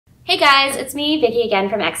Hey guys, it's me, Vicki again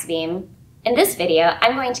from Exabeam. In this video,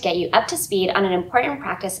 I'm going to get you up to speed on an important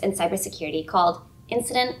practice in cybersecurity called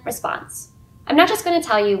incident response. I'm not just going to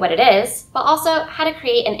tell you what it is, but also how to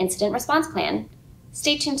create an incident response plan.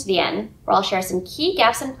 Stay tuned to the end, where I'll share some key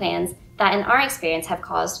gaps in plans that in our experience have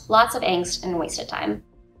caused lots of angst and wasted time.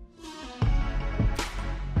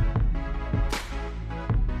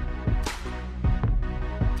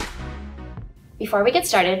 Before we get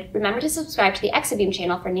started, remember to subscribe to the Exabeam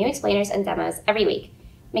channel for new explainers and demos every week.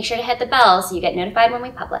 Make sure to hit the bell so you get notified when we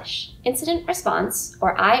publish. Incident response,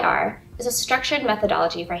 or IR, is a structured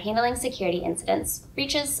methodology for handling security incidents,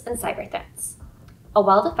 breaches, and cyber threats. A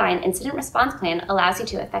well-defined incident response plan allows you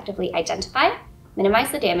to effectively identify,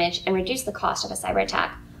 minimize the damage, and reduce the cost of a cyber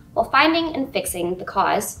attack, while finding and fixing the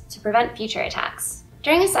cause to prevent future attacks.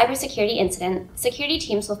 During a cybersecurity incident, security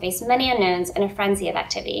teams will face many unknowns and a frenzy of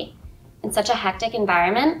activity. In such a hectic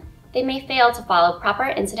environment, they may fail to follow proper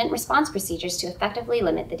incident response procedures to effectively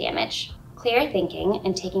limit the damage. Clear thinking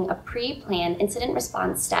and taking a pre-planned incident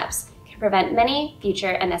response steps can prevent many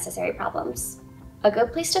future unnecessary problems. A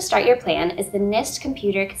good place to start your plan is the NIST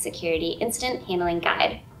Computer Security Incident Handling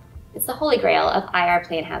Guide. It's the holy grail of IR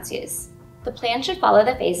plan how-tos. The plan should follow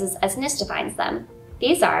the phases as NIST defines them.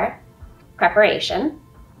 These are preparation,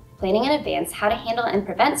 planning in advance how to handle and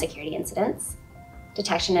prevent security incidents,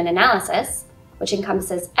 detection and analysis, which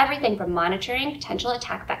encompasses everything from monitoring potential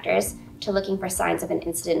attack vectors to looking for signs of an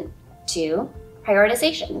incident, to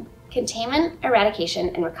prioritization, containment, eradication,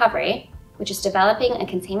 and recovery, which is developing a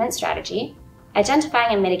containment strategy,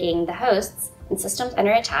 identifying and mitigating the hosts and systems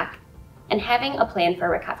under attack, and having a plan for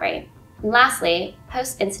recovery. And lastly,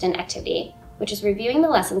 post-incident activity, which is reviewing the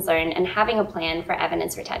lessons learned and having a plan for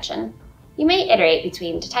evidence retention. You may iterate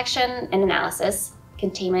between detection and analysis,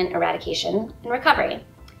 containment, eradication, and recovery.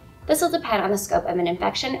 This will depend on the scope of an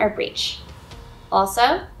infection or breach.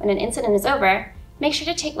 Also, when an incident is over, make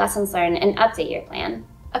sure to take lessons learned and update your plan.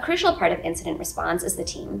 A crucial part of incident response is the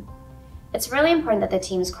team. It's really important that the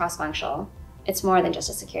team is cross-functional. It's more than just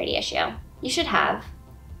a security issue. You should have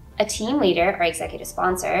a team leader or executive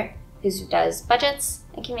sponsor who does budgets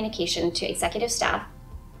and communication to executive staff,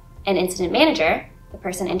 an incident manager, the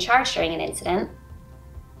person in charge during an incident,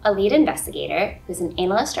 a lead investigator, who's an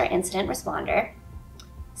analyst or incident responder,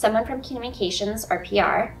 someone from communications or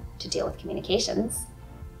PR to deal with communications,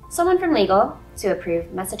 someone from legal to approve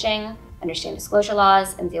messaging, understand disclosure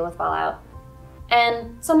laws, and deal with fallout,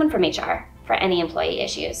 and someone from HR for any employee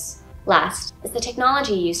issues. Last is the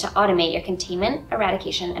technology used to automate your containment,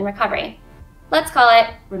 eradication, and recovery. Let's call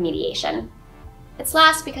it remediation. It's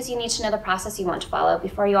last because you need to know the process you want to follow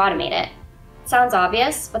before you automate it. It sounds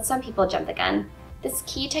obvious, but some people jump the gun. This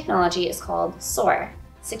key technology is called SOAR,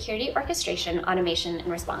 Security Orchestration, Automation,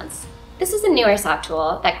 and Response. This is a newer SOC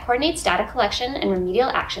tool that coordinates data collection and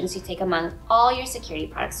remedial actions you take among all your security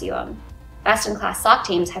products you own. Best-in-class SOC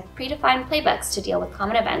teams have predefined playbooks to deal with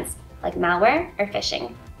common events like malware or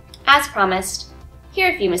phishing. As promised, here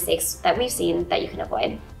are a few mistakes that we've seen that you can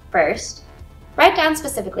avoid. First, write down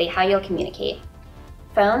specifically how you'll communicate.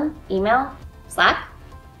 Phone, email, Slack?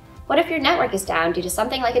 What if your network is down due to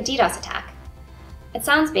something like a DDoS attack? It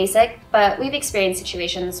sounds basic, but we've experienced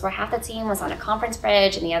situations where half the team was on a conference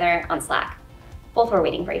bridge and the other on Slack. Both were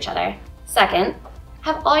waiting for each other. Second,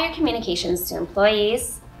 have all your communications to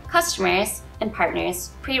employees, customers, and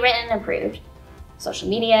partners pre-written and approved. Social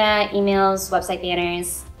media, emails, website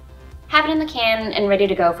banners. Have it in the can and ready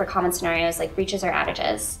to go for common scenarios like breaches or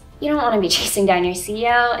outages. You don't want to be chasing down your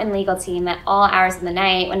CEO and legal team at all hours of the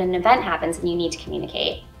night when an event happens and you need to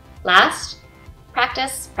communicate. Last,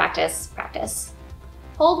 practice, practice, practice.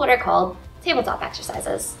 Hold what are called tabletop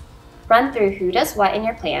exercises. Run through who does what in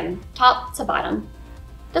your plan, top to bottom.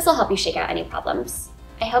 This will help you shake out any problems.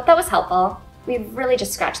 I hope that was helpful. We've really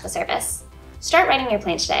just scratched the surface. Start writing your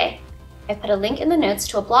plan today. I've put a link in the notes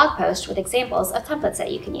to a blog post with examples of templates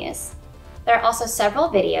that you can use. There are also several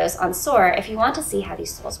videos on SOAR if you want to see how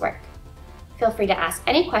these tools work. Feel free to ask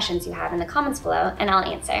any questions you have in the comments below and I'll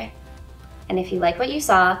answer. And if you like what you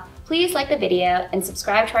saw, please like the video and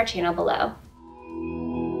subscribe to our channel below.